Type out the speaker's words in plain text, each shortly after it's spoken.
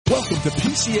Welcome to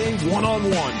PCA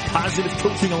One-on-One, Positive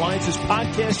Coaching Alliance's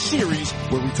podcast series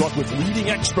where we talk with leading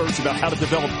experts about how to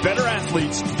develop better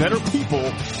athletes, better people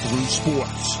through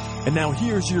sports. And now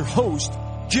here's your host,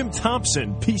 Jim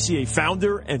Thompson, PCA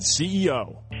founder and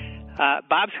CEO.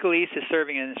 Bob Scalise is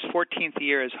serving in his 14th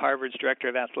year as Harvard's Director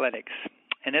of Athletics.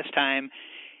 And this time,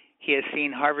 he has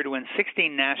seen Harvard win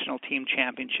 16 national team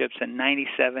championships and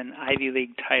 97 Ivy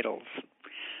League titles.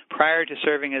 Prior to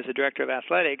serving as the Director of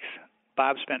Athletics,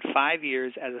 Bob spent 5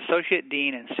 years as Associate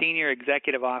Dean and Senior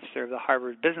Executive Officer of the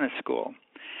Harvard Business School.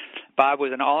 Bob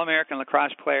was an All-American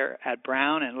lacrosse player at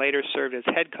Brown and later served as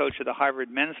head coach of the Harvard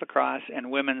men's lacrosse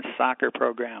and women's soccer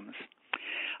programs.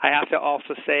 I have to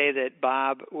also say that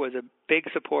Bob was a big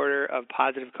supporter of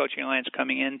Positive Coaching Alliance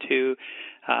coming into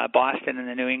Boston and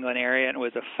the New England area and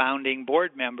was a founding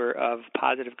board member of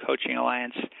Positive Coaching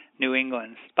Alliance New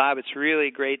England. Bob, it's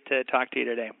really great to talk to you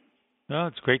today. No,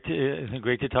 it's great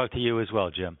to talk to you as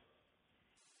well, Jim.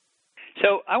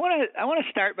 So I want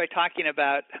to start by talking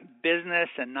about business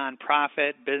and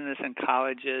nonprofit, business and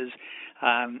colleges.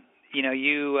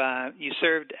 You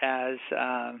served as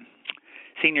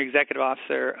Senior Executive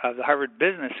Officer of the Harvard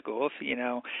Business School.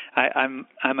 So, I'm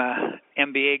a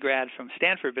MBA grad from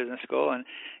Stanford Business School, and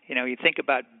you think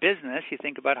about business, you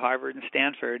think about Harvard and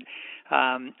Stanford,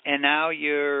 and now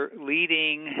you're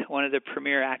leading one of the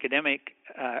premier academic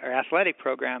or athletic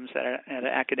programs at an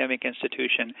academic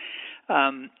institution.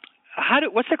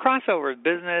 What's the crossover of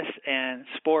business and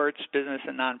sports, business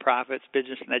and nonprofits,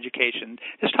 business and education?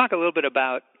 Just talk a little bit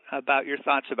about your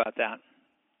thoughts about that.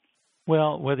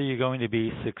 Well, whether you're going to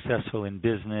be successful in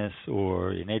business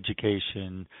or in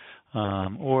education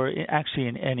or actually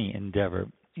in any endeavor,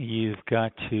 you've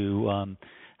got to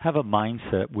have a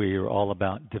mindset where you're all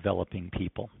about developing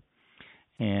people.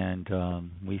 And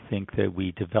we think that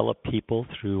we develop people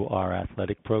through our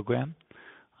athletic program.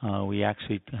 We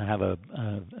actually have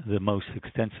the most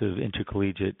extensive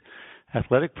intercollegiate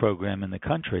athletic program in the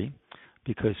country,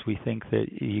 because we think that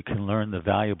you can learn the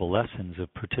valuable lessons of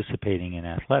participating in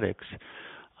athletics,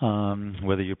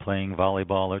 whether you're playing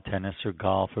volleyball or tennis or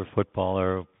golf or football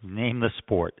or name the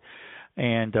sport.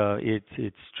 And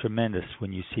it's tremendous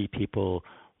when you see people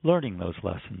learning those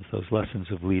lessons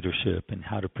of leadership and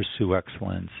how to pursue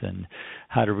excellence and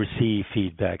how to receive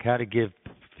feedback, how to give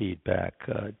feedback,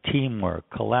 teamwork,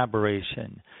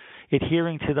 collaboration,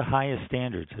 adhering to the highest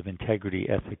standards of integrity,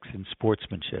 ethics, and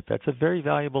sportsmanship. That's a very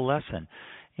valuable lesson,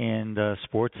 and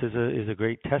sports is a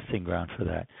great testing ground for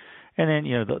that. And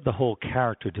then the whole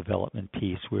character development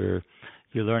piece, where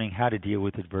you're learning how to deal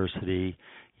with adversity,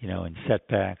 and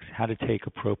setbacks, how to take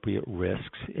appropriate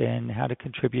risks, and how to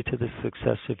contribute to the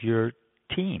success of your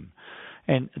team.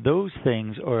 And those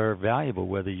things are valuable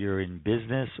whether you're in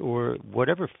business or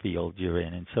whatever field you're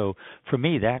in. And so for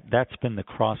me, that's been the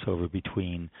crossover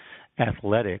between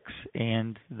athletics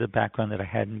and the background that I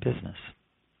had in business.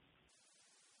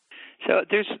 So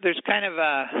there's kind of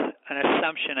an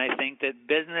assumption, I think, that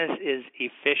business is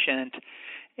efficient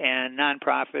and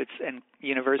nonprofits and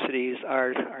universities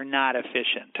are not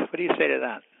efficient. What do you say to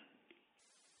that?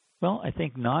 Well, I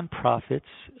think nonprofits,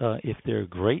 if they're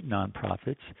great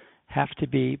nonprofits, have to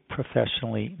be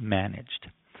professionally managed,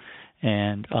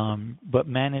 and but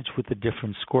managed with a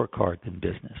different scorecard than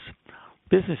business.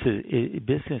 Business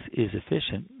is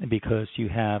efficient because you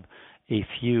have a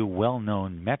few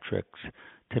well-known metrics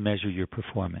to measure your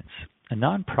performance. A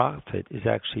nonprofit is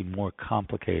actually more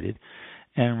complicated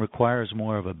and requires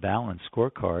more of a balanced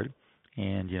scorecard.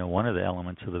 And one of the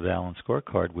elements of the balanced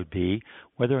scorecard would be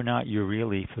whether or not you're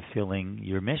really fulfilling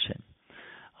your mission.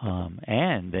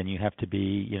 And then you have to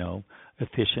be,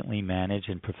 efficiently managed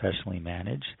and professionally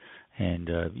managed, and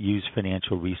use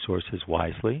financial resources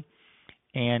wisely.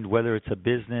 And whether it's a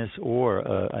business or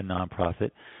a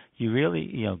nonprofit, you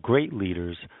really, great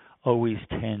leaders always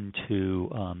tend to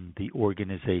the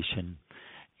organization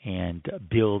and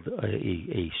build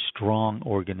a strong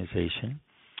organization.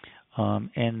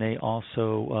 And they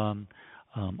also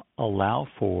allow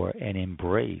for and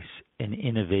embrace an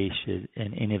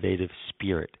innovative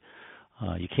spirit.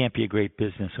 You can't be a great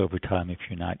business over time if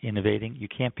you're not innovating. You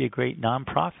can't be a great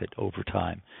nonprofit over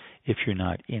time if you're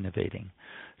not innovating.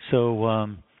 So,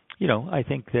 I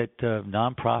think that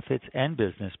nonprofits and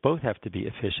business both have to be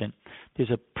efficient. There's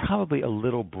probably a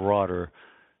little broader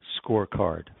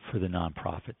scorecard for the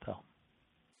nonprofit, though.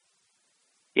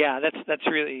 Yeah, that's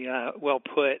really well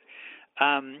put.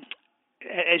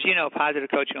 As you know, Positive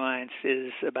Coaching Alliance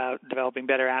is about developing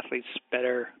better athletes,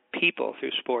 better people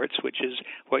through sports, which is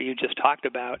what you just talked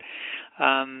about.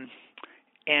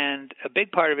 And a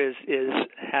big part of it is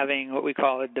having what we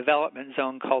call a development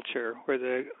zone culture, where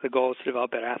the goal is to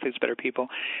develop better athletes, better people.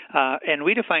 And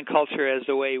we define culture as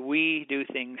the way we do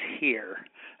things here.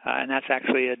 And that's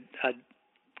actually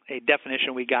a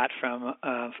definition we got from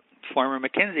a former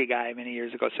McKinsey guy many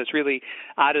years ago. So it's really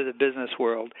out of the business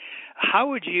world. How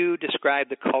would you describe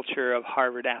the culture of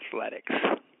Harvard athletics?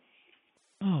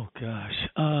 Oh, gosh.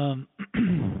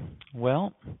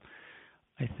 Well,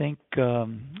 I think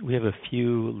we have a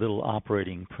few little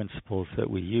operating principles that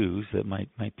we use that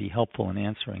might be helpful in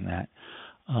answering that.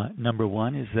 Number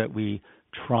one is that we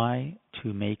try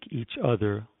to make each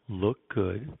other look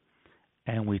good,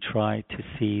 and we try to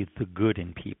see the good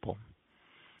in people.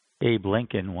 Abe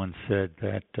Lincoln once said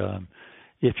that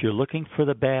if you're looking for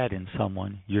the bad in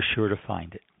someone, you're sure to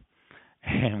find it.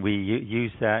 And we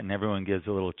use that, and everyone gives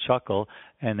a little chuckle,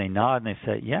 and they nod, and they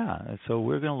say, yeah, so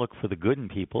we're going to look for the good in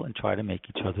people and try to make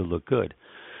each other look good.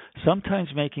 Sometimes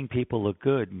making people look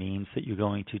good means that you're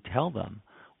going to tell them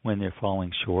when they're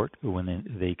falling short or when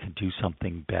they can do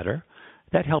something better.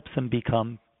 That helps them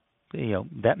become,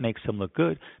 that makes them look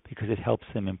good because it helps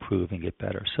them improve and get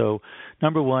better. So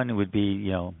number one would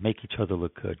be, make each other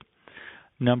look good.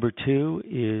 Number two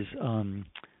is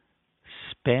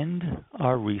spend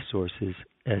our resources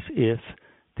as if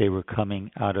they were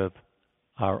coming out of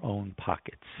our own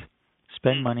pockets.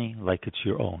 Spend money like it's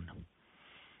your own.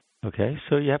 Okay,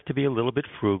 so you have to be a little bit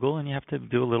frugal, and you have to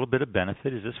do a little bit of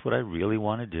benefit. Is this what I really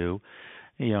want to do?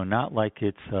 Not like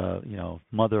it's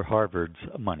Mother Harvard's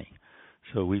money.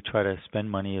 So we try to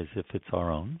spend money as if it's our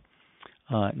own.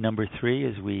 Number three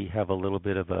is we have a little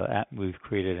bit of we've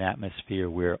created an atmosphere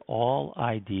where all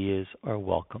ideas are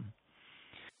welcome.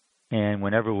 And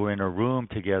whenever we're in a room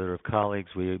together of colleagues,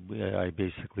 I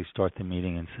basically start the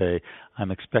meeting and say,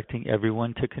 I'm expecting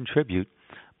everyone to contribute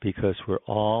because we're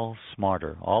all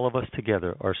smarter. All of us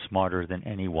together are smarter than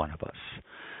any one of us.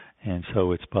 And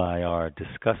so it's by our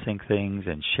discussing things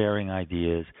and sharing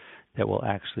ideas that we'll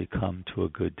actually come to a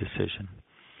good decision.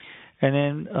 And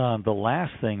then the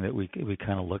last thing that we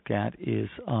kind of look at is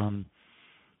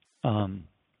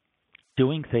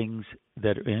doing things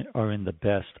that are in the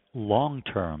best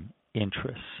long-term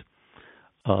interests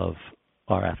of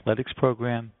our athletics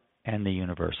program and the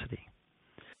university.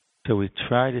 So we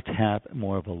try to have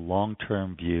more of a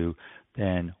long-term view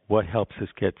than what helps us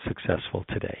get successful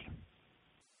today.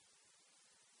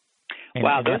 And,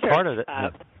 wow, and those part are. of it.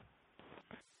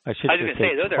 I was going to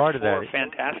say those are four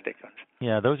fantastic ones.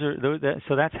 Yeah,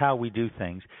 so that's how we do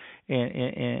things,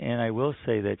 and I will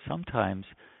say that sometimes,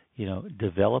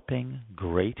 developing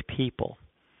great people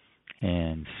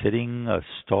and sitting a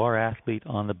star athlete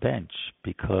on the bench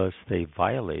because they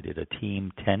violated a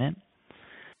team tenet,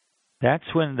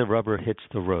 that's when the rubber hits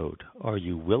the road. Are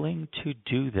you willing to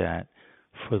do that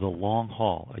for the long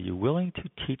haul? Are you willing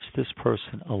to teach this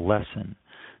person a lesson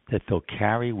that they'll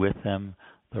carry with them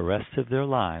the rest of their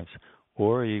lives,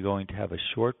 or are you going to have a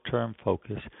short-term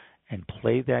focus and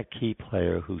play that key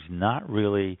player who's not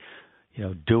really,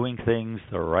 doing things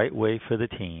the right way for the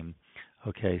team,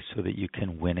 okay, so that you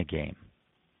can win a game?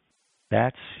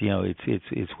 That's,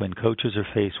 it's when coaches are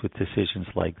faced with decisions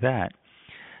like that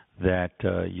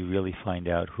you really find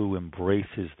out who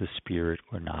embraces the spirit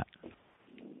or not.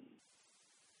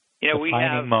 We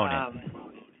have moment.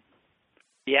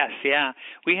 Yes, yeah.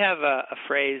 We have a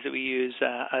phrase that we use.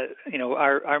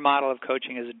 Our model of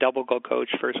coaching is a double goal coach.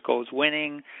 First goal is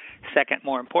winning. Second,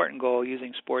 more important goal,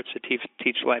 using sports to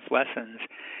teach life lessons,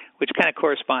 which kind of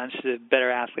corresponds to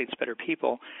better athletes, better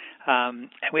people. And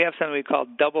we have something we call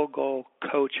double goal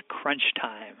coach crunch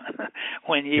time,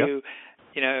 when you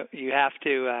have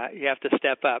to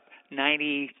step up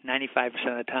 95%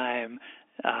 of the time.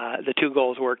 The two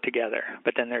goals work together,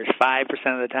 but then there's 5%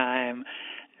 of the time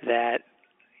that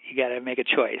you got to make a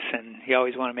choice, and you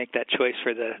always want to make that choice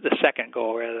for the second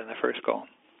goal rather than the first goal.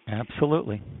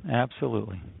 Absolutely.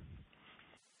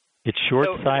 It's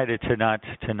short-sighted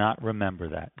to not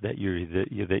remember that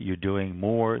you're doing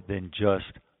more than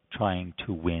just trying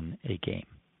to win a game.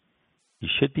 You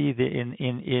should be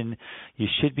you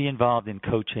should be involved in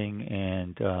coaching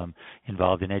and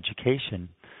involved in education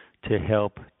to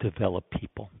help develop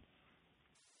people.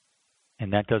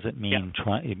 And that doesn't mean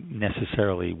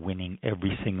necessarily winning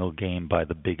every single game by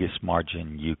the biggest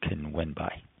margin you can win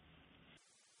by.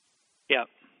 Yeah.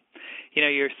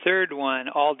 Your third one,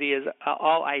 all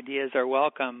ideas are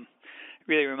welcome,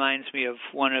 really reminds me of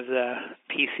one of the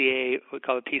PCA, we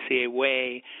call it PCA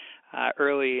way.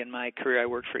 Early in my career, I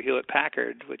worked for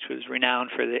Hewlett-Packard, which was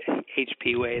renowned for the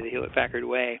HP way, the Hewlett-Packard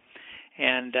way.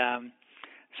 And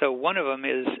so one of them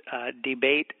is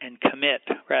debate and commit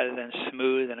rather than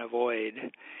smooth and avoid.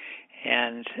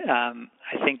 And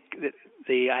I think that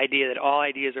the idea that all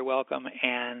ideas are welcome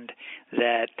and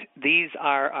that these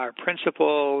are our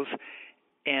principles.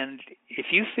 And if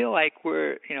you feel like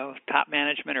top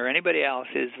management or anybody else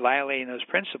is violating those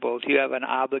principles, you have an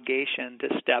obligation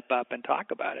to step up and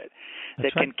talk about it.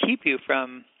 That's that right. can keep you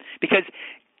from, because,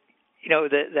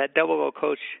 that double goal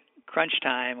coach crunch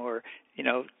time, or,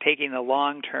 taking the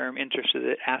long-term interest of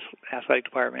the athletic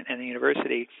department and the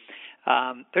university,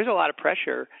 there's a lot of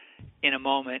pressure in a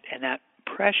moment, and that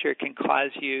pressure can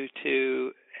cause you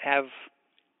to have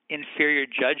inferior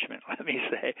judgment, let me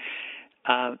say.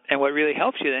 And what really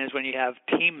helps you then is when you have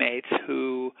teammates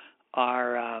who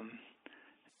are,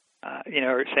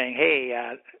 saying, "Hey,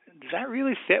 does that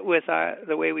really fit with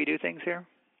the way we do things here?"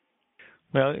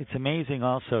 Well, it's amazing.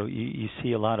 Also, you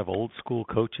see a lot of old school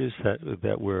coaches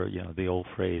that were, the old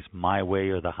phrase "my way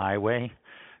or the highway"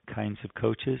 kinds of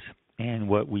coaches. And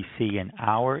what we see in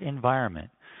our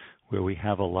environment, where we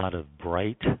have a lot of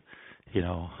bright,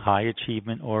 high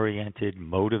achievement oriented,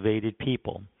 motivated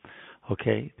people.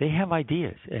 Okay, they have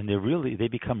ideas, and they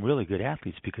become really good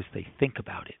athletes because they think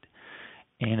about it.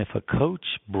 And if a coach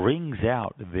brings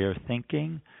out their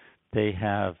thinking, they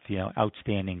have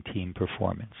outstanding team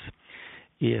performance.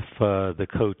 If the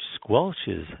coach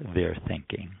squelches their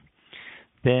thinking,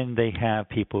 then they have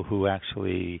people who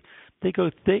actually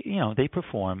they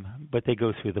perform, but they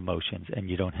go through the motions, and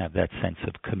you don't have that sense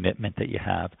of commitment that you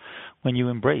have when you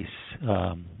embrace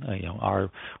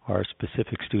our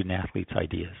specific student athletes'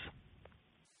 ideas.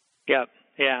 Yep.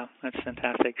 Yeah, that's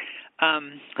fantastic.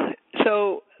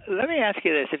 So let me ask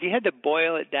you this. If you had to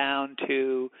boil it down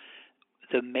to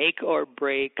the make or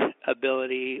break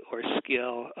ability or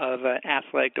skill of an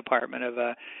athletic department of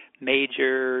a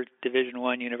major Division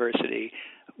I university,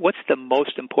 what's the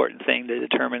most important thing that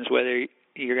determines whether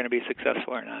you're going to be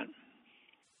successful or not?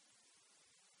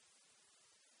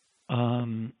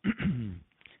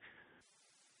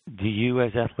 Do you,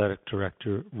 as athletic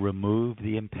director, remove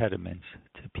the impediments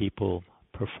to people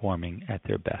performing at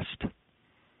their best?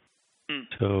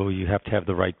 So you have to have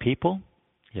the right people.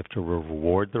 You have to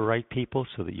reward the right people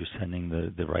so that you're sending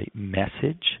the right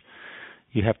message.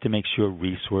 You have to make sure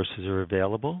resources are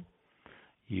available.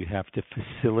 You have to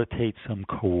facilitate some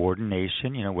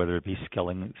coordination, whether it be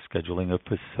scheduling of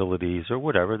facilities or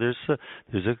whatever.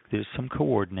 There's some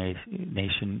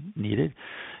coordination needed.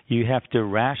 You have to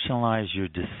rationalize your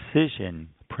decision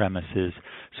premises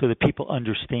so that people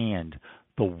understand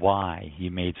the why you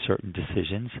made certain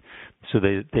decisions, so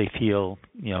they feel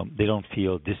they don't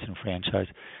feel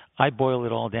disenfranchised. I boil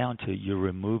it all down to you're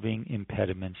removing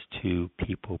impediments to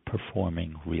people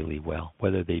performing really well,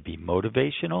 whether they be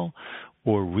motivational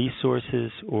or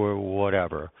resources or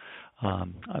whatever.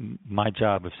 My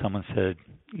job, if someone said,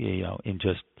 in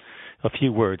just a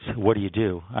few words, what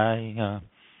do? I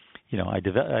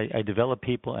develop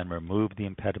people and remove the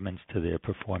impediments to their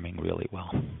performing really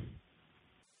well.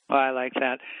 Well, I like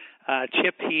that.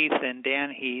 Chip Heath and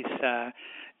Dan Heath,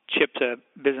 Chip's a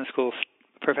business school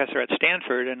professor at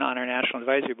Stanford and on our National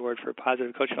Advisory Board for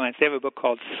Positive Coaching Alliance. They have a book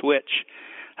called Switch,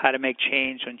 How to Make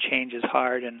Change When Change is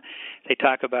Hard, and they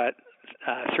talk about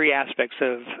three aspects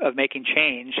of making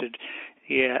change.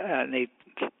 And they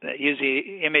use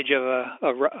the image of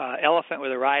a elephant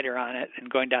with a rider on it and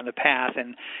going down the path,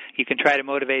 and you can try to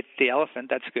motivate the elephant,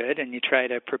 that's good, and you try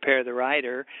to prepare the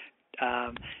rider.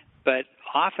 But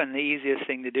often the easiest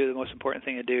thing to do, the most important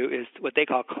thing to do, is what they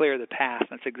call clear the path.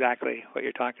 That's exactly what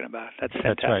you're talking about. That's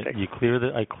fantastic. That's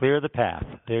right. I clear the path.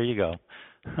 There you go.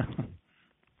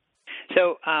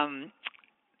 So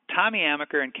Tommy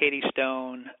Amaker and Katie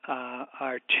Stone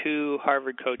are two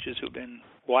Harvard coaches who've been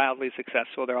wildly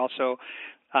successful. They're also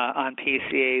on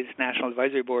PCA's National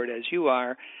Advisory Board, as you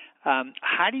are.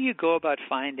 How do you go about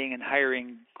finding and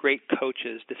hiring great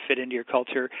coaches to fit into your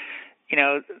culture?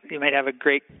 You might have a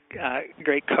great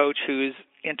coach who's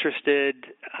interested.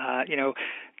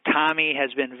 Tommy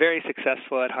has been very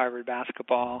successful at Harvard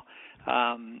basketball.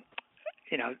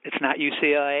 It's not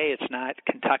UCLA, it's not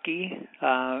Kentucky,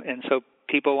 and so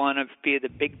people want to be at the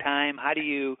big time. How do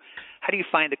you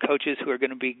find the coaches who are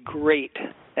going to be great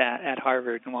at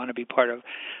Harvard and want to be part of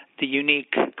the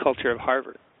unique culture of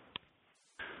Harvard?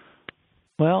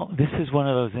 Well, this is one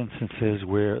of those instances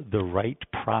where the right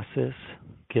process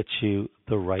gets you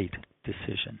the right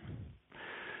decision.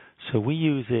 So we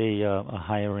use a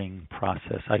hiring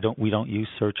process. We don't use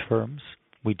search firms.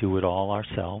 We do it all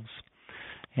ourselves,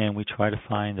 and we try to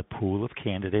find a pool of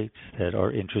candidates that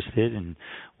are interested. And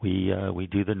we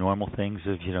do the normal things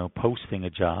of posting a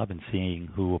job and seeing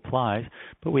who applies.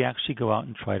 But we actually go out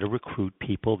and try to recruit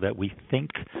people that we think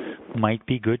might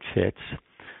be good fits.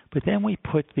 But then we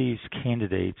put these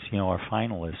candidates, our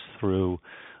finalists, through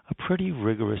a pretty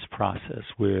rigorous process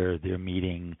where they're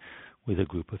meeting with a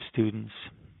group of students,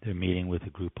 they're meeting with a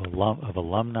group of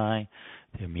alumni,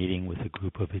 they're meeting with a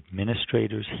group of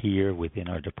administrators here within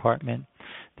our department,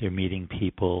 they're meeting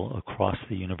people across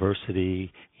the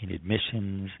university in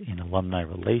admissions, in alumni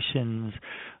relations,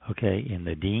 in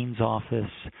the dean's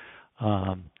office.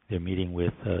 They're meeting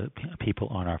with people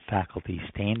on our faculty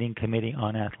standing committee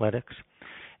on athletics.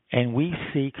 And we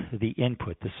seek the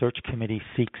input. The search committee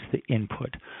seeks the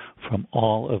input from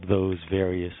all of those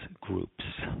various groups.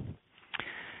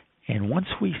 And once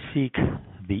we seek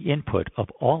the input of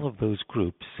all of those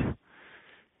groups,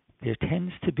 there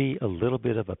tends to be a little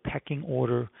bit of a pecking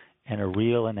order and a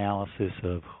real analysis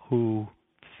of who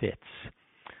fits.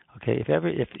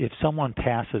 If someone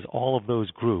passes all of those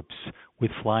groups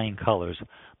with flying colors,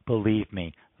 believe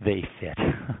me, they fit.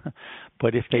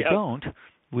 But if they don't,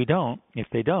 we don't. If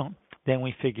they don't, then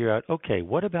we figure out,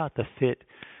 what about the fit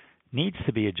needs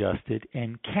to be adjusted,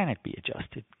 and can it be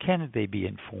adjusted? Can they be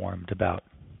informed about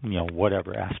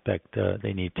whatever aspect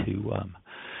they need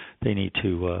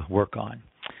to work on?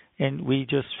 And we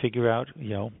just figure out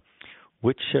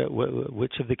which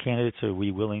of the candidates are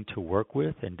we willing to work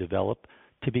with and develop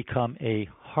to become a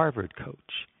Harvard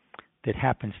coach that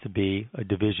happens to be a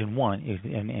Division I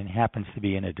and happens to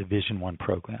be in a Division I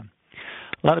program.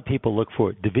 A lot of people look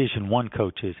for Division I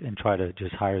coaches and try to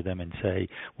just hire them and say,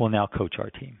 well, now coach our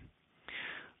team.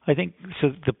 I think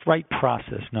so. The right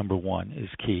process, number one, is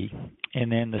key.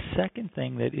 And then the second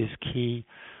thing that is key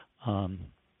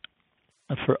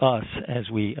for us as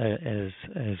we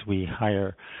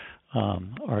hire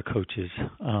our coaches,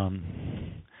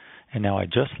 and now I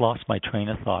just lost my train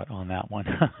of thought on that one.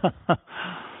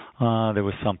 There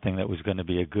was something that was going to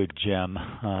be a good gem.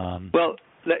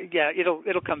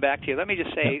 It'll come back to you. Let me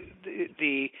just say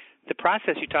the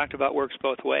process you talked about works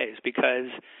both ways, because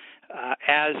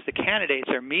as the candidates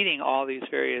are meeting all these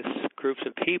various groups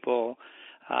of people,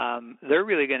 they're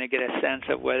really going to get a sense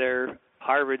of whether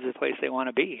Harvard's the place they want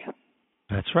to be.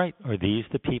 That's right. Are these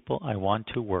the people I want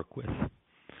to work with?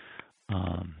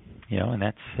 And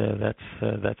that's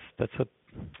a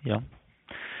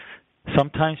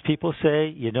Sometimes people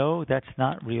say, that's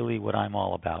not really what I'm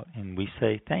all about, and we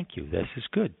say, thank you. This is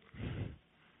good.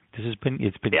 It's been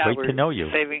great to know you.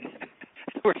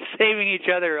 We're saving each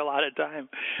other a lot of time.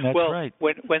 That's right.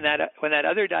 When that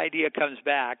other idea comes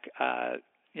back,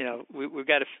 we've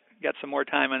got some more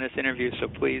time on this interview, so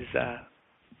please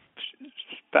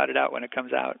spout it out when it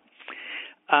comes out.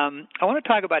 I want to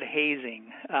talk about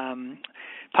hazing.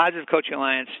 Positive Coaching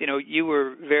Alliance, you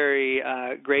were very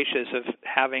gracious of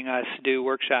having us do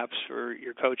workshops for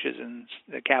your coaches and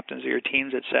the captains of your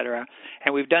teams, et cetera.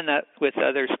 And we've done that with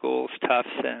other schools, Tufts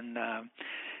and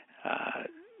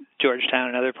Georgetown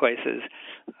and other places,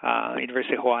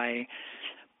 University of Hawaii.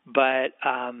 But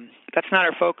that's not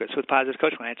our focus with Positive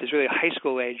Coaching Alliance. It's really high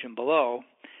school age and below.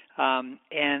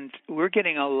 And we're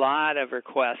getting a lot of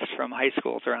requests from high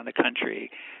schools around the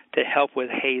country to help with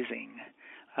hazing.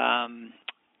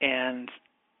 And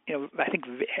I think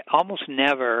almost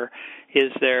never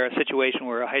is there a situation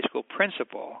where a high school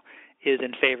principal is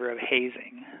in favor of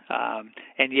hazing,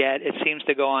 and yet it seems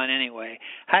to go on anyway.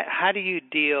 How do you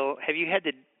deal? Have you had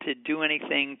to do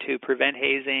anything to prevent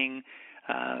hazing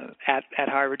at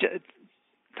Harvard?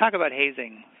 Talk about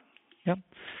hazing. Yep.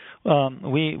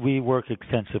 We work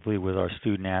extensively with our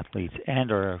student athletes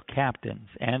and our captains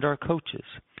and our coaches,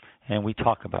 and we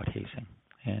talk about hazing.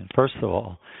 And first of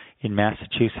all, in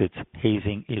Massachusetts,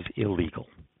 hazing is illegal.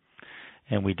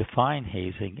 And we define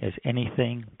hazing as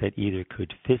anything that either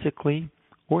could physically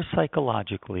or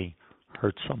psychologically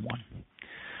hurt someone.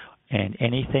 And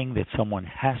anything that someone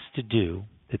has to do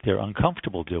that they're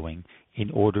uncomfortable doing in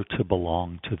order to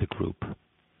belong to the group.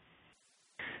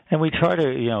 And we try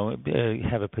to,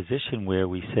 have a position where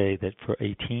we say that for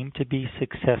a team to be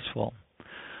successful,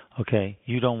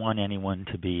 you don't want anyone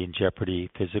to be in jeopardy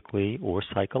physically or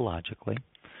psychologically.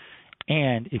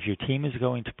 And if your team is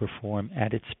going to perform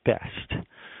at its best,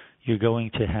 you're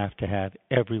going to have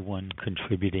everyone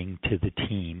contributing to the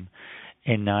team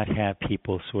and not have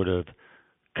people sort of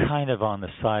kind of on the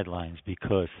sidelines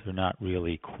because they're not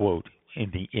really, quote,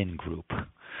 in the in-group.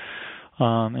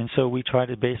 And so we try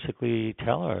to basically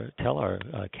tell our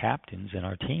captains and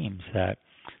our teams that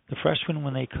the freshmen,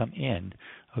 when they come in,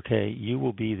 you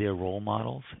will be their role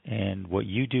models, and what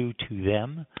you do to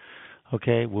them,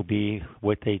 will be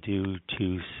what they do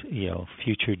to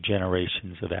future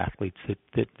generations of athletes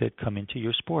that come into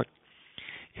your sport.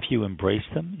 if you embrace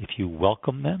them, if you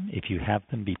welcome them, if you have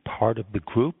them be part of the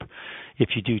group, if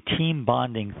you do team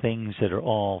bonding things that are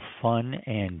all fun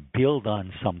and build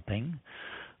on something,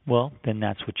 well, then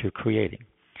that's what you're creating.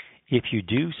 If you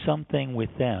do something with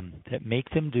them that make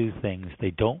them do things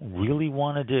they don't really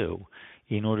want to do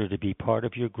in order to be part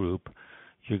of your group,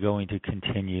 you're going to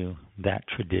continue that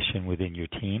tradition within your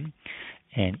team.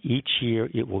 And each year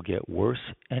it will get worse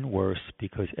and worse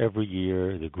because every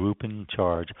year the group in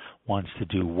charge wants to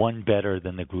do one better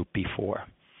than the group before.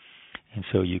 And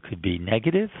so you could be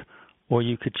negative or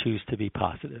you could choose to be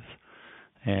positive.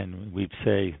 And we'd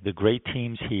say the great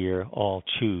teams here all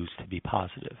choose to be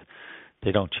positive.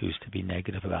 They don't choose to be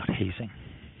negative about hazing.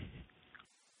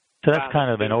 So that's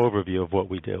kind of an overview of what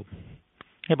we do.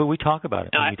 Yeah, but we talk about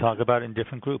it. And we talk about it in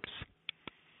different groups.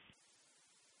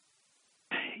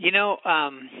 You know,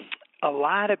 a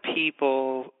lot of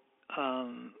people,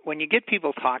 when you get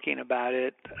people talking about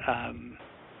it,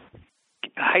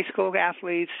 high school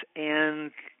athletes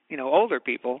and, older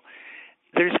people,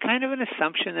 there's kind of an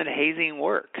assumption that hazing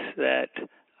works, that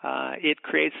it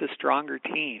creates a stronger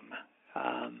team.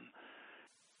 Can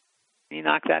you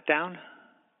knock that down?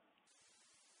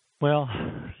 Well,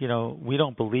 we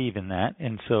don't believe in that,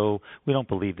 and so we don't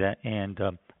believe that. And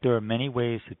there are many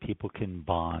ways that people can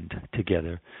bond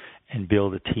together and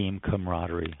build a team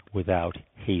camaraderie without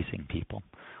hazing people,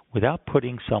 without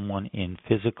putting someone in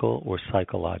physical or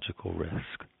psychological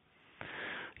risk.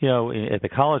 At the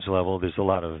college level, there's a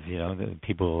lot of,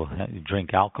 people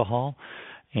drink alcohol,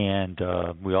 and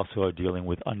we also are dealing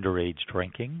with underage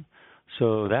drinking.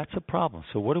 So that's a problem.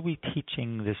 So what are we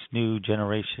teaching this new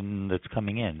generation that's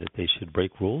coming in, that they should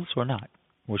break rules or not?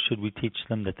 Or should we teach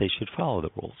them that they should follow the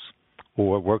rules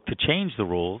or work to change the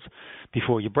rules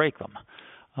before you break them?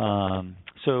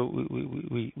 So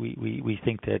we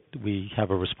think that we have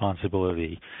a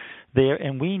responsibility there,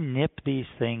 and we nip these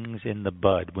things in the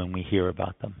bud when we hear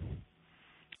about them.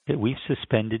 We've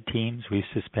suspended teams. We've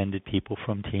suspended people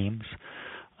from teams.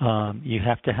 You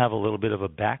have to have a little bit of a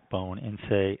backbone and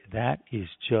say, that is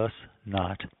just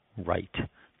not right.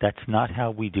 That's not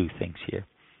how we do things here,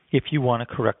 if you want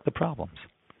to correct the problems.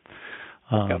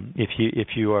 If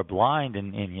you are blind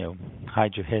and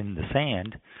hide your head in the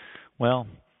sand, well,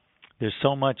 there's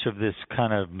so much of this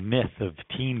kind of myth of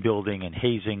team building and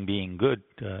hazing being good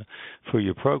for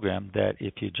your program that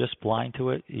if you're just blind to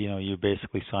it, you're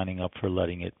basically signing up for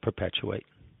letting it perpetuate.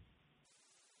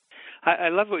 I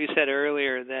love what you said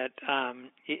earlier, that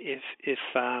if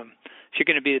you're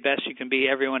going to be the best you can be,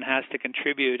 everyone has to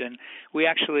contribute. And we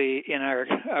actually, in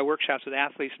our workshops with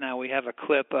athletes now, we have a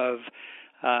clip of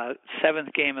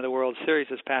seventh game of the World Series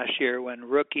this past year when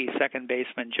rookie second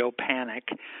baseman Joe Panik,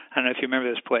 I don't know if you remember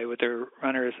this play, with their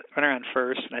runner on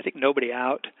first, and I think nobody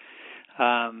out,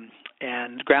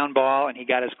 and ground ball, and he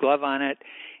got his glove on it.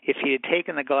 If he had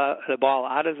taken the ball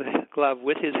out of the glove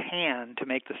with his hand to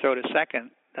make the throw to second,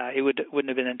 he wouldn't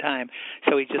have been in time.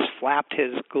 So he just flapped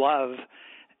his glove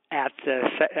at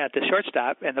the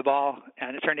shortstop, and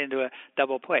it turned into a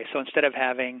double play. So instead of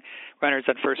having runners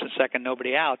on first and second,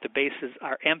 nobody out, the bases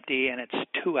are empty and it's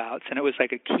 2 outs. And it was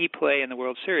like a key play in the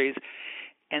World Series.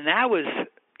 And that was,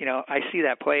 I see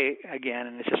that play again,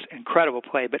 and it's just an incredible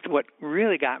play. But what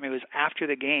really got me was after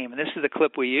the game, and this is the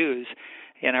clip we use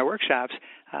in our workshops,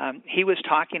 he was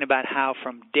talking about how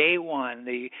from day one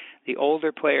the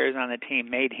older players on the team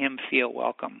made him feel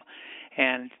welcome.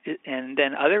 And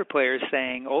then other players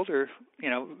saying,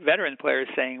 veteran players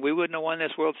saying, we wouldn't have won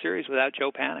this World Series without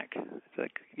Joe Panik. It's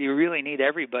like you really need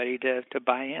everybody to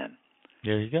buy in.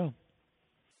 There you go.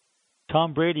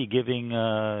 Tom Brady giving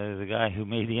the guy who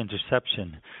made the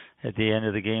interception at the end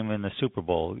of the game in the Super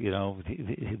Bowl,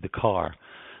 the car.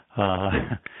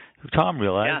 Tom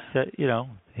realized that,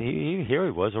 here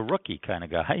he was, a rookie kind of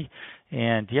guy.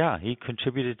 And, he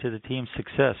contributed to the team's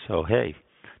success. So, hey,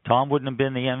 Tom wouldn't have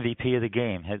been the MVP of the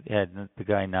game had the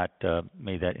guy not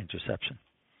made that interception.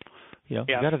 You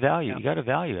got to value. You got to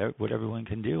value what everyone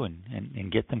can do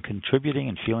and get them contributing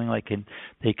and feeling like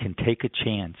they can take a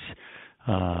chance,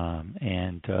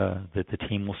 and that the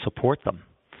team will support them.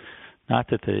 Not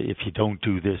that if you don't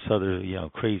do this other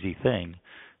crazy thing,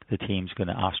 the team's going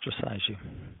to ostracize you.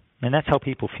 And that's how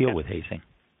people feel with hazing.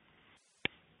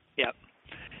 Yep.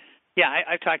 Yeah,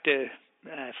 I've talked to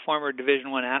former Division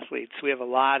I athletes. We have a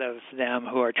lot of them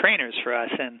who are trainers for us,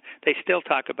 and they still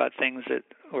talk about things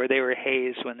where they were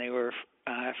hazed when they were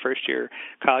first-year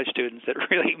college students that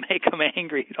really make them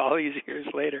angry all these years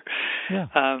later. Yeah.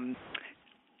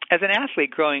 As an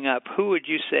athlete growing up, who would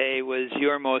you say was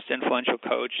your most influential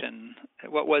coach, and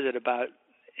what was it about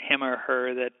him or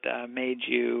her that made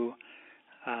you,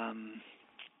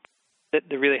 that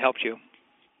really helped you?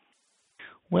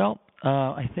 Well,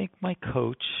 I think my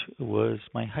coach was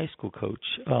my high school coach,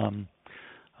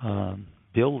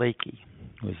 Bill Lakey,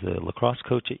 who was the lacrosse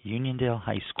coach at Uniondale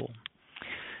High School.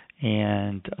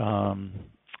 And,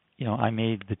 I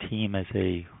made the team as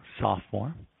a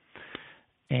sophomore.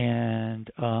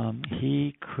 And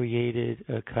he created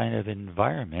a kind of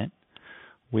environment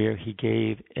where he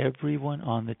gave everyone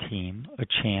on the team a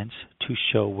chance to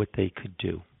show what they could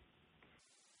do.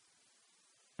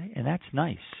 And that's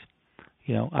nice.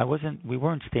 We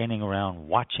weren't standing around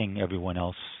watching everyone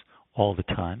else all the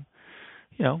time.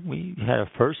 We had a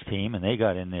first team and they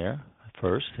got in there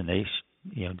first and they,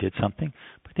 did something.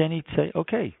 But then he'd say,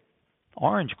 okay,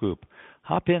 orange group,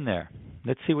 hop in there.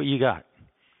 Let's see what you got.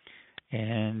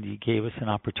 And he gave us an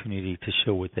opportunity to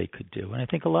show what they could do. And I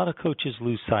think a lot of coaches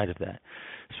lose sight of that,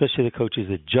 especially the coaches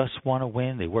that just want to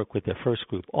win. They work with their first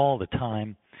group all the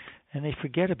time, and they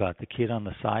forget about the kid on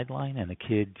the sideline and the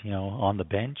kid, on the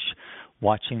bench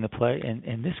watching the play.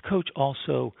 And this coach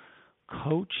also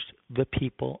coached the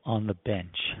people on the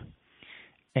bench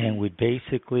and would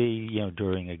basically,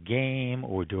 during a game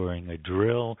or during a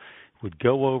drill, would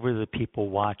go over to the people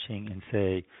watching and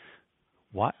say,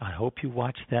 I hope you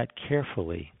watched that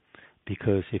carefully,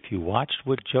 because if you watched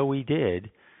what Joey did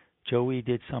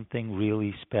something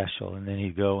really special. And then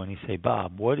he'd go and he'd say,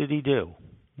 Bob, what did he do?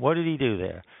 What did he do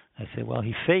there? I said, well,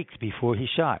 he faked before he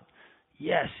shot.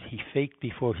 Yes, he faked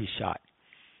before he shot.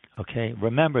 Okay,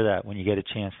 remember that when you get a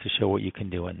chance to show what you can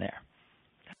do in there.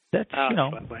 That's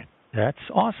that's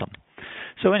awesome.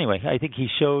 So anyway, I think he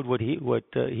showed he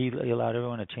allowed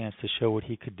everyone a chance to show what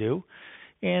he could do.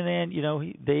 And then,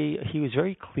 he was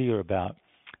very clear about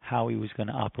how he was going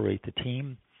to operate the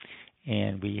team.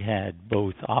 And we had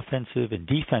both offensive and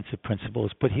defensive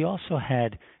principles, but he also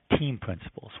had team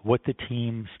principles, what the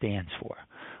team stands for,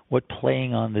 what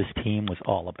playing on this team was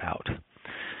all about,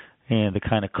 and the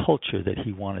kind of culture that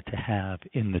he wanted to have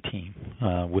in the team,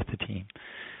 with the team.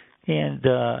 And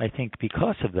I think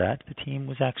because of that, the team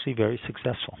was actually very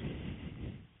successful.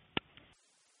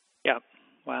 Yeah,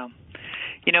 wow.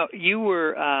 You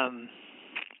were,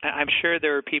 I'm sure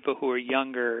there were people who were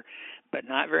younger, but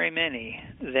not very many,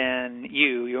 than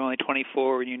you. You're only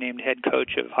 24 when you named head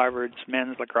coach of Harvard's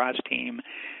men's lacrosse team.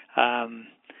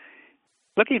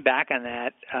 Looking back on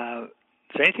that,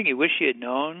 is there anything you wish you had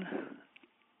known?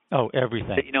 Oh,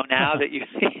 everything. That you know now that you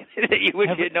wish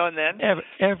you had known then?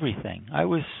 Everything. I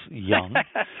was young.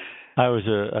 I was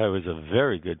a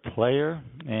very good player,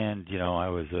 and I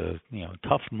was a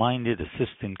tough-minded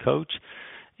assistant coach.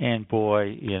 And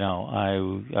boy,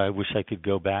 I wish I could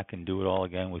go back and do it all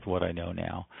again with what I know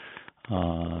now.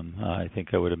 I think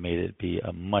I would have made it be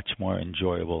a much more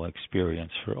enjoyable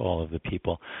experience for all of the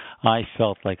people. I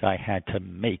felt like I had to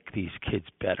make these kids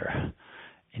better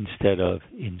instead of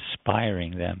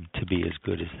inspiring them to be as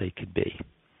good as they could be.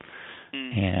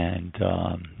 And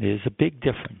there's a big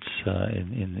difference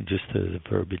in just the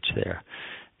verbiage there.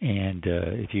 And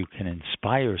if you can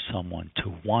inspire someone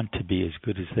to want to be as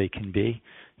good as they can be,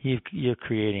 you're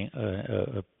creating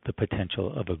the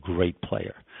potential of a great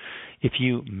player. If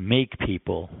you make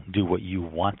people do what you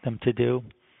want them to do,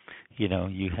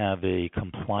 you have a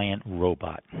compliant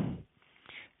robot.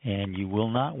 And you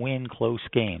will not win close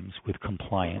games with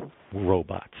compliant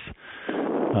robots.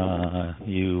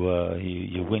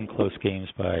 You win close games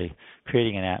by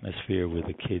creating an atmosphere where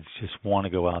the kids just want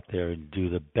to go out there and do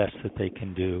the best that they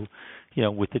can do,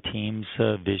 with the team's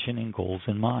vision and goals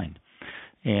in mind.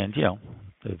 And,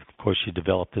 of course, you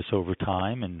develop this over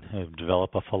time and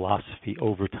develop a philosophy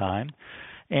over time.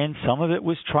 And some of it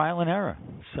was trial and error.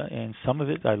 And some of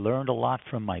it I learned a lot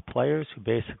from my players who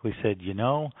basically said,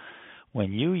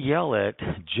 when you yell at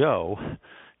Joe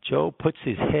puts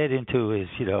his head into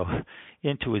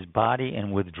his body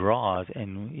and withdraws,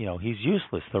 and he's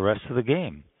useless the rest of the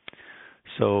game.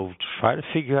 So try to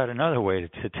figure out another way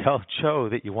to tell Joe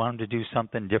that you want him to do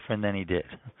something different than he did.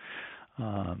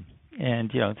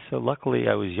 So luckily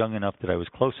I was young enough that I was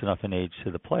close enough in age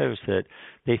to the players that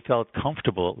they felt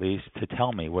comfortable at least to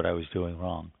tell me what I was doing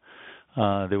wrong.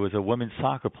 There was a women's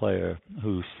soccer player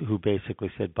who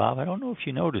basically said, Bob, I don't know if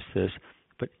you noticed this,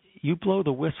 but you blow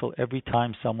the whistle every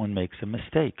time someone makes a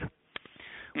mistake.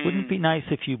 Wouldn't it be nice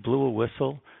if you blew a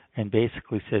whistle and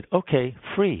basically said, okay,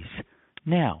 freeze.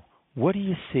 Now, what do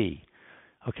you see?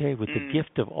 Okay, with the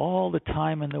gift of all the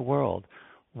time in the world,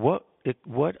 what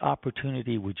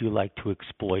opportunity would you like to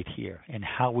exploit here, and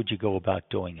how would you go about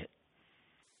doing it?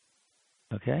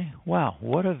 Okay, wow,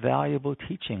 what a valuable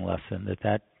teaching lesson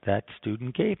that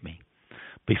student gave me.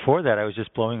 Before that, I was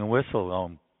just blowing a whistle,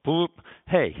 going, boop,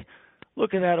 hey,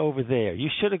 look at that over there. You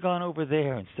should have gone over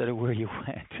there instead of where you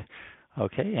went.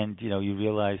 Okay, and you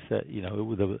realize that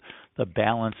the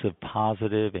balance of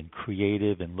positive and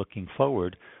creative and looking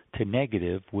forward to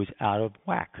negative was out of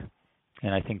whack.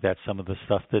 And I think that's some of the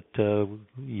stuff that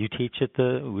we teach at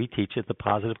the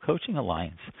Positive Coaching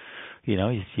Alliance.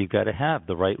 You've got to have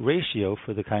the right ratio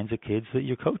for the kinds of kids that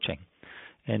you're coaching.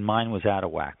 And mine was out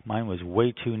of whack. Mine was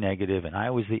way too negative, and I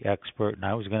was the expert, and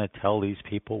I was going to tell these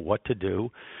people what to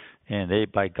do, and they,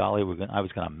 by golly, I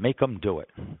was going to make them do it.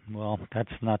 Well,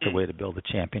 that's not the way to build a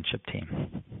championship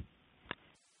team.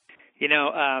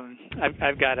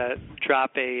 I've got to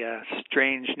drop a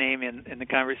strange name in the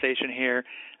conversation here.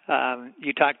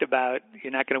 You talked about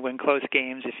you're not going to win close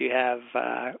games if you have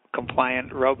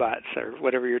compliant robots or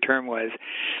whatever your term was,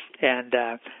 and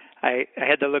I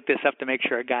had to look this up to make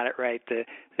sure I got it right.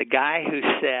 The guy who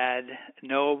said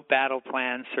no battle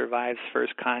plan survives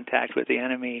first contact with the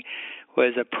enemy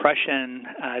was a Prussian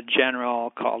general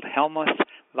called Helmuth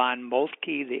von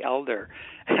Moltke the Elder,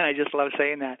 and I just love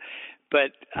saying that.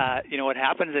 But what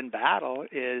happens in battle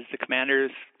is the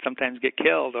commanders sometimes get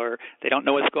killed or they don't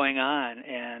know what's going on.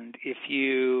 And if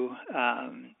you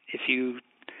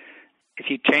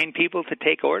train people to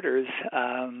take orders,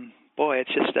 boy,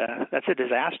 it's just that's a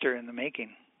disaster in the making.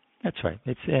 That's right.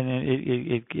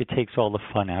 It takes all the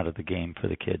fun out of the game for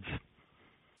the kids.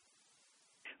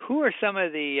 Who are some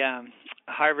of the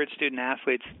Harvard student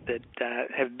athletes that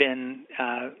have been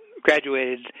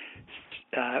graduated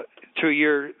through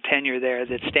your tenure there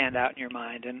that stand out in your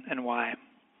mind, and why?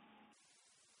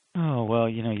 Oh, well,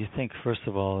 you think, first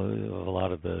of all, of a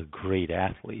lot of the great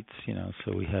athletes,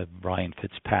 so we had Ryan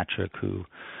Fitzpatrick, who,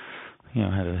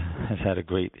 has had a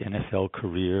great NFL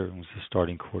career and was a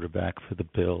starting quarterback for the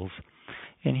Bills.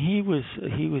 And he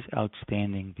was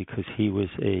outstanding because he was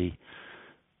a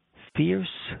fierce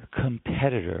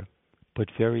competitor, but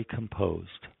very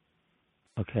composed.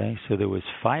 Okay, so there was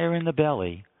fire in the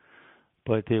belly,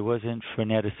 but there wasn't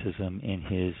freneticism in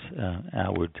his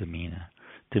outward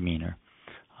demeanor.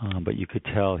 But you could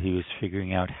tell he was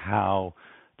figuring out how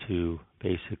to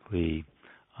basically,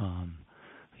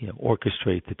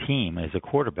 orchestrate the team as a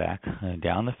quarterback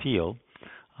down the field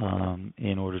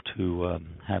in order to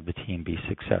have the team be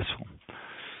successful.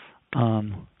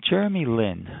 Jeremy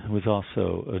Lin was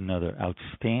also another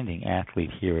outstanding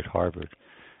athlete here at Harvard,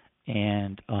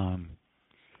 and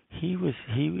he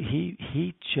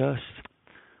just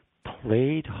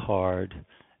played hard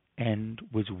and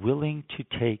was willing to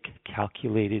take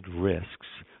calculated risks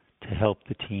to help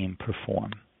the team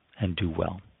perform and do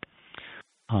well.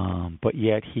 But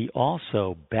yet he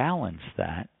also balanced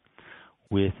that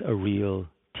with a real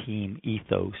team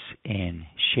ethos and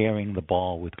sharing the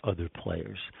ball with other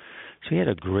players. So he had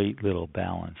a great little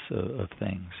balance of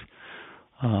things.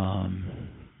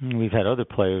 We've had other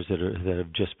players that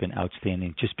have just been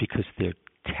outstanding just because they're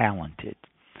talented.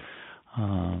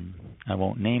 I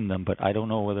won't name them, but I don't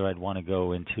know whether I'd want to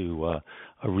go into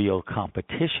a real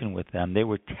competition with them. They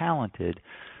were talented,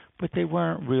 but they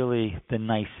weren't really the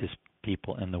nicest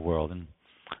people in the world. And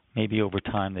maybe over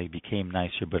time they became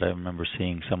nicer, but I remember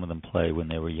seeing some of them play when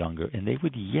they were younger, and they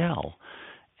would yell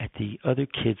at the other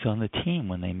kids on the team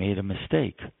when they made a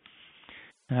mistake.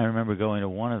 And I remember going to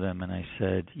one of them and I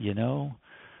said,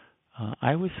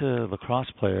 I was a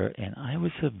lacrosse player, and I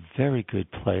was a very good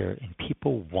player, and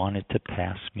people wanted to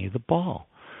pass me the ball.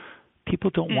 People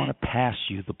don't want to pass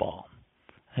you the ball.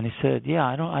 And he said, yeah,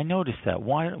 I noticed that.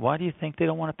 Why do you think they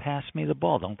don't want to pass me the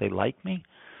ball? Don't they like me?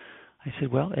 I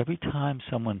said, well, every time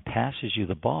someone passes you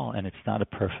the ball and it's not a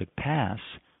perfect pass,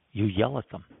 you yell at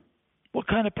them. What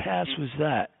kind of pass was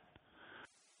that?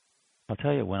 I'll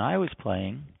tell you, when I was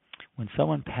playing, when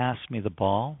someone passed me the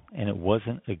ball and it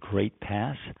wasn't a great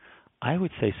pass, I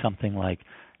would say something like,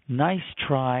 nice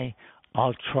try,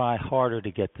 I'll try harder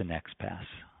to get the next pass,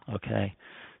 okay?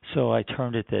 So I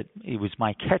turned it that it was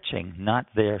my catching, not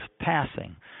their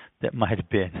passing, that might have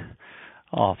been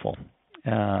awful.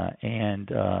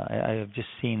 And I have just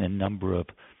seen a number of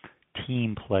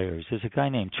team players. There's a guy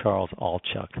named Charles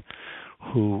Alchuk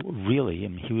who really,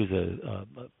 he was a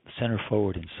center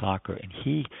forward in soccer, and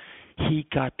he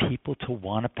got people to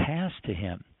want to pass to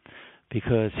him.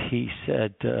 Because he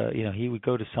said, he would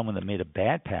go to someone that made a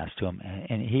bad pass to him,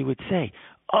 and he would say,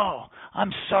 oh,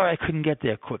 I'm sorry I couldn't get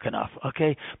there quick enough,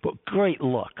 okay? But great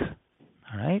look,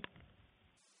 all right?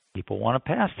 People want to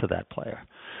pass to that player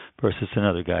versus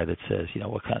another guy that says,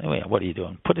 what are you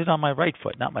doing? Put it on my right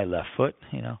foot, not my left foot,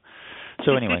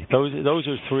 So anyway, those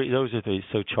are three.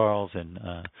 So Charles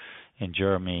and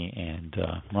Jeremy and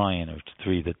Ryan are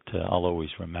three that I'll always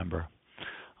remember.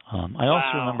 I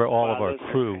also remember all of our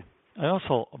crew. I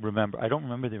don't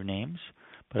remember their names,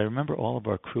 but I remember all of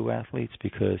our crew athletes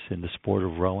because in the sport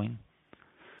of rowing,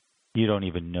 you don't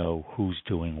even know who's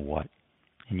doing what.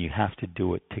 And you have to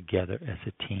do it together as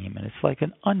a team. And it's like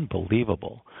an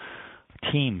unbelievable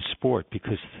team sport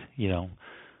because,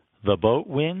 the boat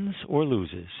wins or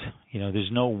loses.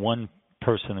 There's no one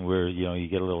person where, you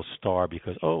get a little star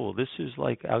because, this is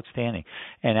like outstanding.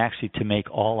 And actually to make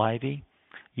all Ivy,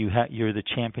 you're the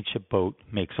championship boat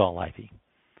makes all Ivy.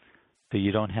 So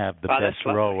you don't have the best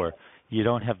rower. You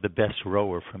don't have the best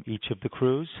rower from each of the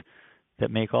crews that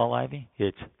make all Ivy.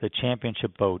 It's the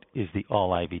championship boat is the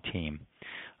all Ivy team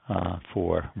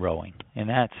for rowing. And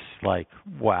that's like,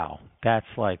 wow. That's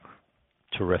like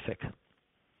terrific.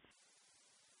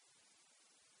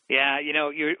 Yeah,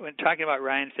 you're talking about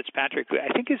Ryan Fitzpatrick.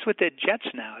 I think he's with the Jets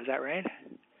now. Is that right?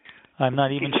 I'm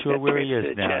not even sure where he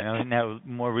is now. Now,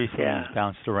 more recently, he's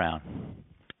bounced around.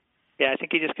 Yeah, I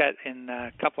think he just got in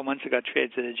a couple months ago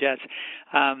traded to the Jets.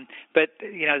 But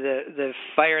the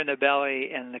fire in the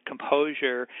belly and the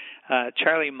composure.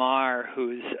 Charlie Marr,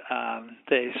 who's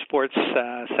the sports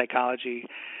psychology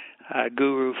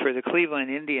guru for the Cleveland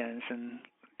Indians, and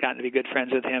gotten to be good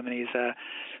friends with him, and he's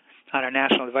on our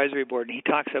national advisory board, and he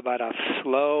talks about a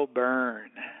slow burn.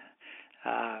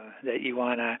 That you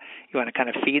want to kind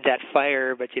of feed that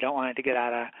fire, but you don't want it to get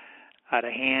out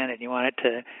of hand, and you want it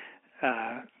to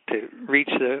reach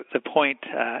the point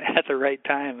at the right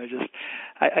time.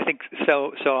 I think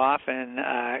so often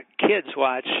kids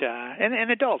watch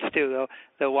and adults too.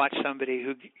 They'll watch somebody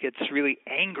who gets really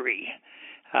angry,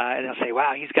 and they'll say,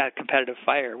 "Wow, he's got competitive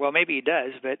fire." Well, maybe he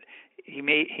does, but he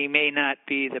may not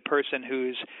be the person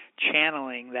who's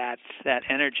channeling that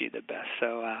energy the best.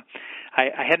 So I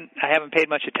haven't paid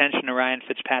much attention to Ryan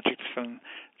Fitzpatrick from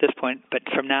this point, but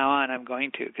from now on I'm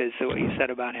going to, because what you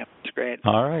said about him is great.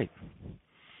 All right.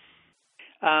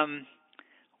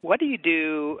 What do you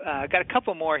do? Got a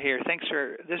couple more here. Thanks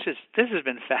for this. This has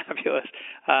been fabulous.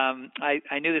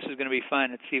 I knew this was going to be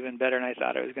fun. It's even better than I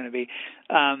thought it was going to be.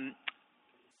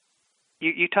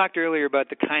 You talked earlier about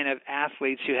the kind of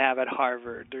athletes you have at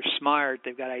Harvard. They're smart.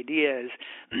 They've got ideas,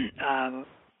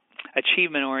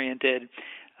 achievement-oriented.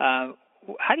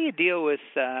 How do you deal with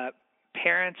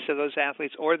parents of those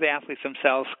athletes or the athletes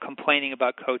themselves complaining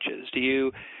about coaches? Do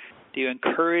you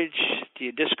encourage? Do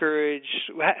you discourage?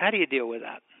 How do you deal with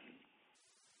that?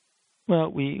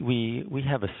 Well, we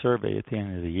have a survey at the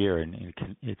end of the year, and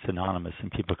it's anonymous,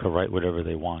 and people can write whatever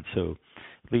they want. So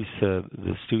at least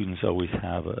the students always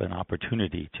have an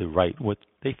opportunity to write what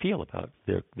they feel about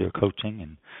their coaching.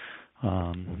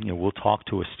 And we'll talk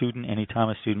to a student anytime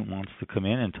a student wants to come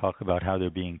in and talk about how they're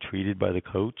being treated by the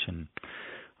coach, and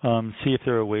see if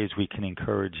there are ways we can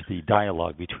encourage the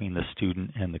dialogue between the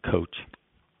student and the coach.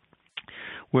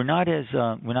 We're not as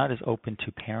open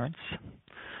to parents.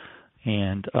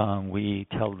 And we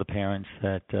tell the parents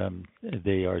that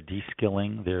they are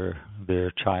de-skilling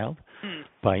their child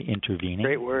by intervening.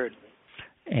 Great word.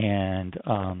 And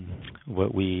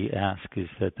what we ask is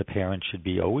that the parents should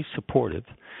be always supportive,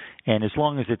 and as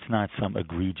long as it's not some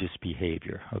egregious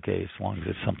behavior, okay. As long as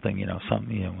it's something,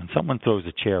 when someone throws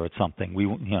a chair at something,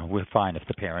 we're fine if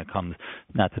the parent comes.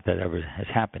 Not that ever has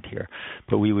happened here,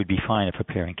 but we would be fine if a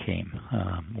parent came,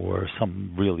 or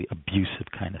some really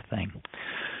abusive kind of thing.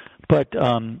 But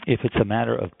if it's a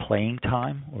matter of playing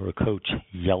time or a coach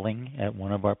yelling at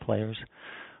one of our players,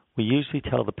 we usually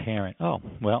tell the parent,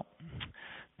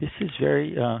 this is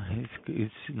very,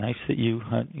 it's nice that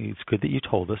it's good that you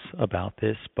told us about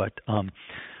this, but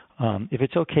if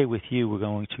it's okay with you, we're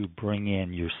going to bring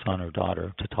in your son or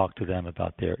daughter to talk to them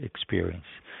about their experience.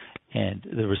 And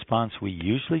the response we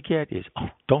usually get is,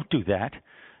 don't do that.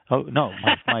 Oh, no,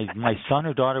 my son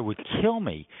or daughter would kill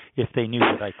me if they knew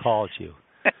that I called you.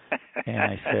 And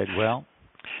I said, well,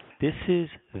 this is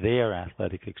their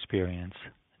athletic experience,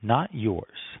 not yours.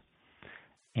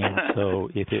 And so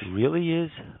if it really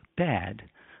is bad,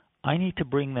 I need to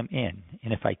bring them in.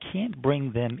 And if I can't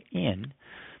bring them in,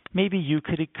 maybe you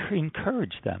could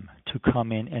encourage them to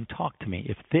come in and talk to me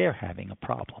if they're having a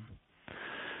problem.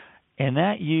 And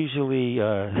that usually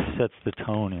sets the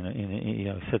tone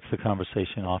and sets the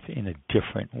conversation off in a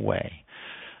different way.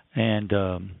 And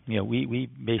we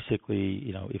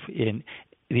basically,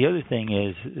 the other thing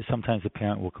is sometimes the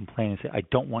parent will complain and say, I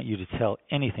don't want you to tell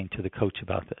anything to the coach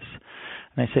about this.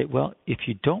 And I say, well, if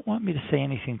you don't want me to say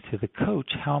anything to the coach,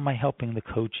 how am I helping the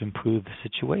coach improve the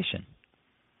situation?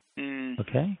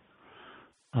 Okay?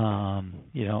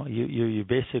 You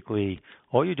basically,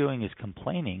 all you're doing is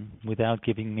complaining without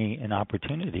giving me an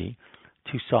opportunity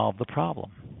to solve the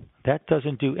problem. That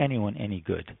doesn't do anyone any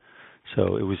good.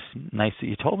 So it was nice that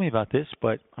you told me about this,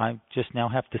 but I just now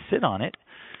have to sit on it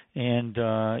and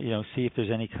see if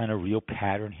there's any kind of real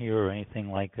pattern here or anything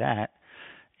like that.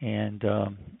 And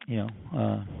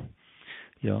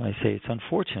I say it's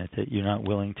unfortunate that you're not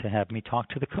willing to have me talk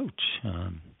to the coach.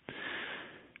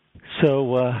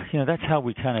 So that's how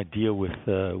we kind of deal with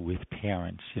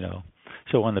parents.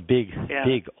 So on the big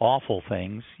awful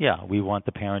things, we want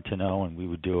the parent to know, and we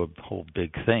would do a whole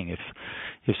big thing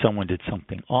if someone did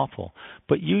something awful.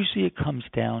 But usually it comes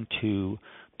down to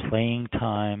playing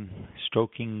time,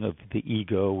 stroking of the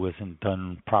ego wasn't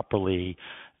done properly,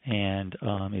 and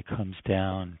it comes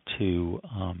down to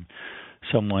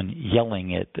someone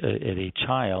yelling at a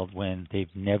child when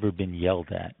they've never been yelled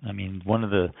at. I mean, one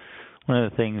of the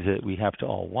things that we have to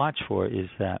all watch for is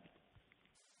that,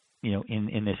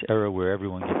 in this era where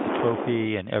everyone gets a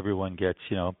trophy and everyone gets,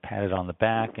 patted on the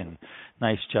back and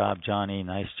nice job, Johnny,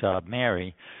 nice job,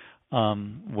 Mary,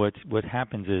 what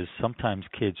happens is sometimes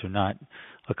kids are not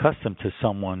accustomed to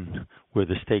someone where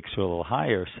the stakes are a little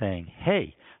higher saying,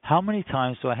 hey, how many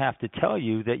times do I have to tell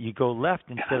you that you go left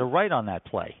instead of right on that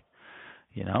play?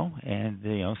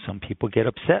 And some people get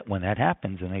upset when that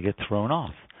happens and they get thrown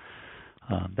off.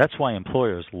 That's why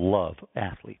employers love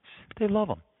athletes. They love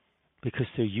them because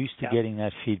they're used to getting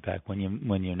that feedback. When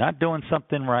you're not doing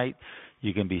something right,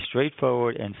 you can be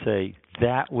straightforward and say,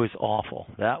 that was awful,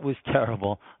 that was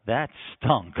terrible, that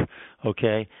stunk,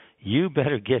 okay? You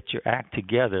better get your act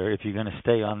together if you're going to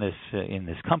stay on this in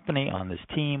this company, on this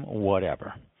team,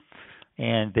 whatever.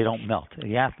 And they don't melt.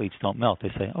 The athletes don't melt.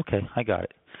 They say, okay, I got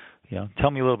it.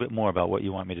 Tell me a little bit more about what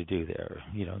you want me to do there.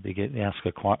 They ask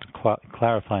a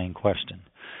clarifying question.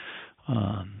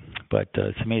 But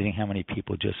it's amazing how many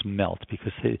people just melt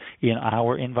because in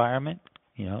our environment,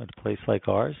 at a place like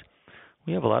ours,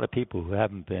 we have a lot of people who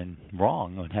haven't been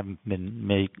wrong and haven't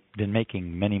been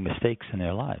making many mistakes in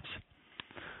their lives.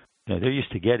 They're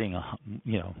used to getting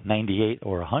 98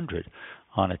 or 100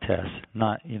 on a test,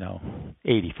 not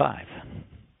 85.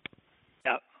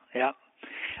 Yeah.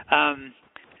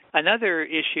 Another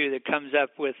issue that comes up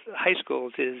with high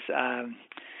schools is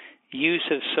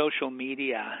use of social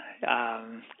media.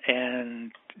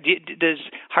 And does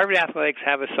Harvard Athletics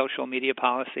have a social media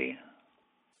policy?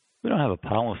 We don't have a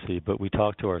policy, but we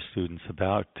talk to our students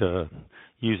about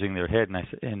using their head,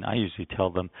 and I usually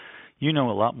tell them, you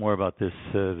know a lot more about this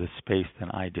space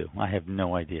than I do. I have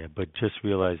no idea, but just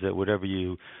realize that whatever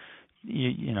you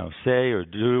say or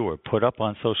do or put up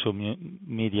on social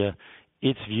media,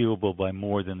 it's viewable by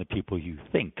more than the people you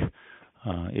think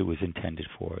it was intended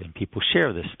for, and people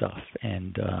share this stuff,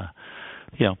 and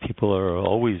people are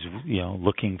always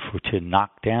looking to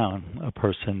knock down a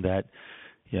person that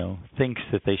thinks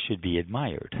that they should be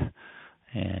admired.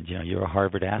 And you're a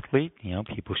Harvard athlete,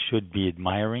 people should be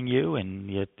admiring you,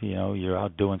 and yet you're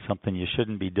out doing something you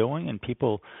shouldn't be doing, and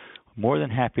people are more than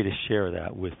happy to share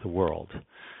that with the world.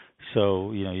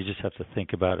 So you just have to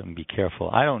think about it and be careful.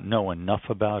 I don't know enough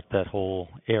about that whole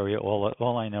area.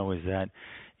 All I know is that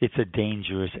it's a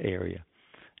dangerous area,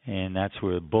 and that's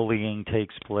where bullying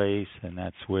takes place, and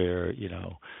that's where you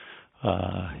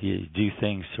do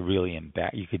things to really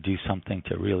you could do something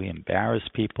to really embarrass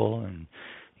people, and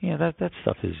that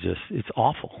stuff is it's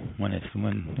awful when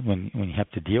you have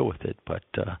to deal with it. But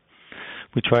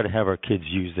we try to have our kids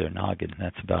use their noggin.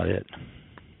 That's about it.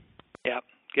 Yeah,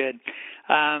 good.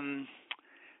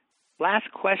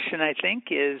 Last question, I think,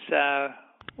 is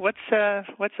what's a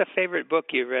favorite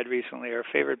book you've read recently, or a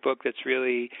favorite book that's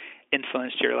really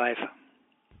influenced your life?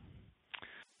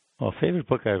 Well, favorite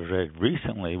book I've read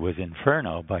recently was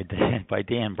Inferno by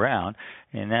Dan Brown,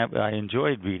 and that I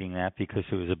enjoyed reading that because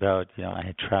it was about I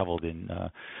had traveled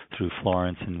through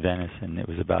Florence and Venice, and it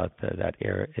was about that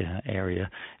area,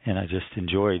 and I just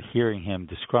enjoyed hearing him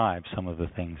describe some of the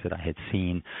things that I had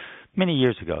seen many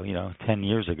years ago, 10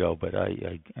 years ago, but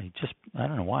I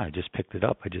don't know why I just picked it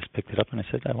up. I just picked it up and I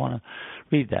said I want to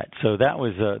read that. So that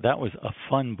was a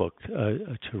fun book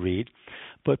to read.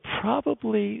 But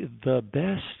probably the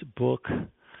best book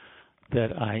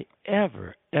that I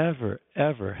ever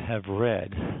have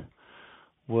read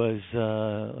was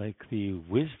like The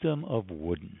Wisdom of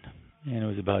Wooden, and it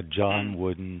was about John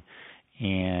Wooden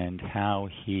and how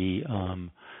he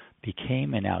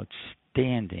became an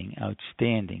outstanding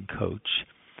coach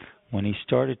when he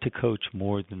started to coach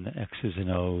more than the X's and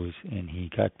O's, and he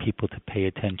got people to pay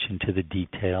attention to the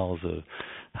details of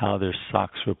how their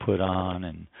socks were put on,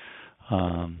 and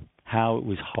how it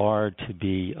was hard to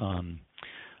be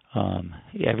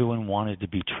everyone wanted to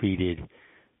be treated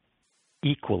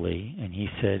equally, and he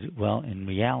said, well, in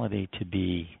reality, to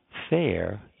be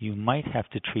fair, you might have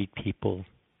to treat people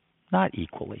not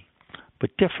equally, but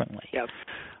differently. Yep.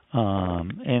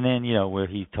 And then, where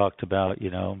he talked about,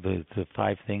 the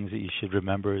 5 things that you should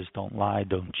remember is don't lie,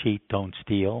 don't cheat, don't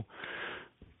steal,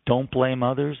 don't blame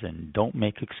others, and don't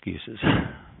make excuses.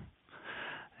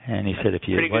 And he said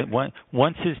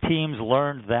once his teams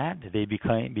learned that, they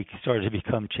started to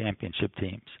become championship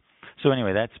teams. So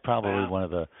anyway, that's probably one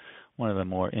of the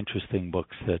more interesting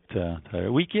books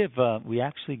that we give. We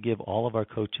actually give all of our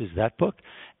coaches that book,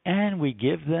 and we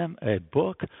give them a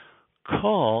book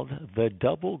called The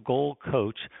Double Goal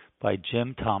Coach by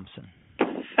Jim Thompson.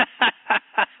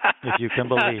 If you can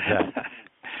believe that.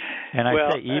 And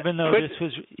I say, even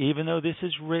though this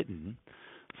is written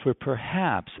for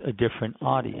perhaps a different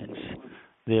audience,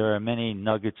 there are many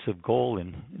nuggets of gold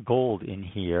in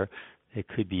here that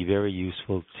could be very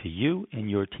useful to you and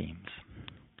your teams.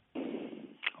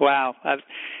 Wow,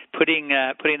 putting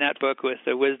that book with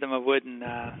the wisdom of Wooden,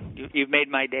 you've made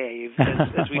my day.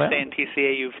 As we say in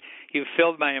TCA, you've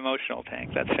filled my emotional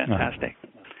tank. That's fantastic.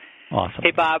 Awesome.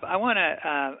 Hey, Bob, I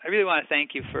really want to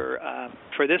thank you for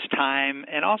this time,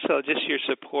 and also just your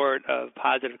support of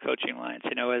Positive Coaching Alliance.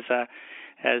 You know, as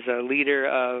a leader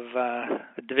of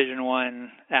a Division I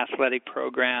athletic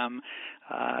program,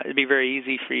 it'd be very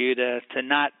easy for you to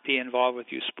not be involved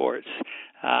with youth sports.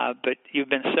 But you've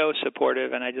been so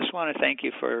supportive, and I just want to thank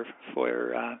you for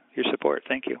your support.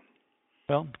 Thank you.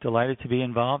 Well, delighted to be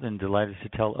involved and delighted to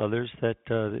tell others that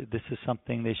this is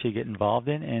something they should get involved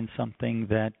in, and something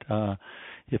that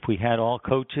if we had all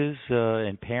coaches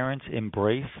and parents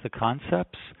embrace the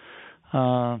concepts,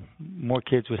 more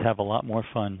kids would have a lot more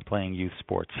fun playing youth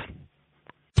sports.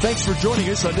 Thanks for joining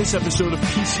us on this episode of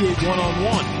PCA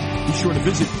One-on-One. Be sure to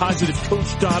visit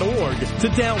positivecoach.org to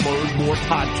download more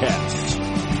podcasts.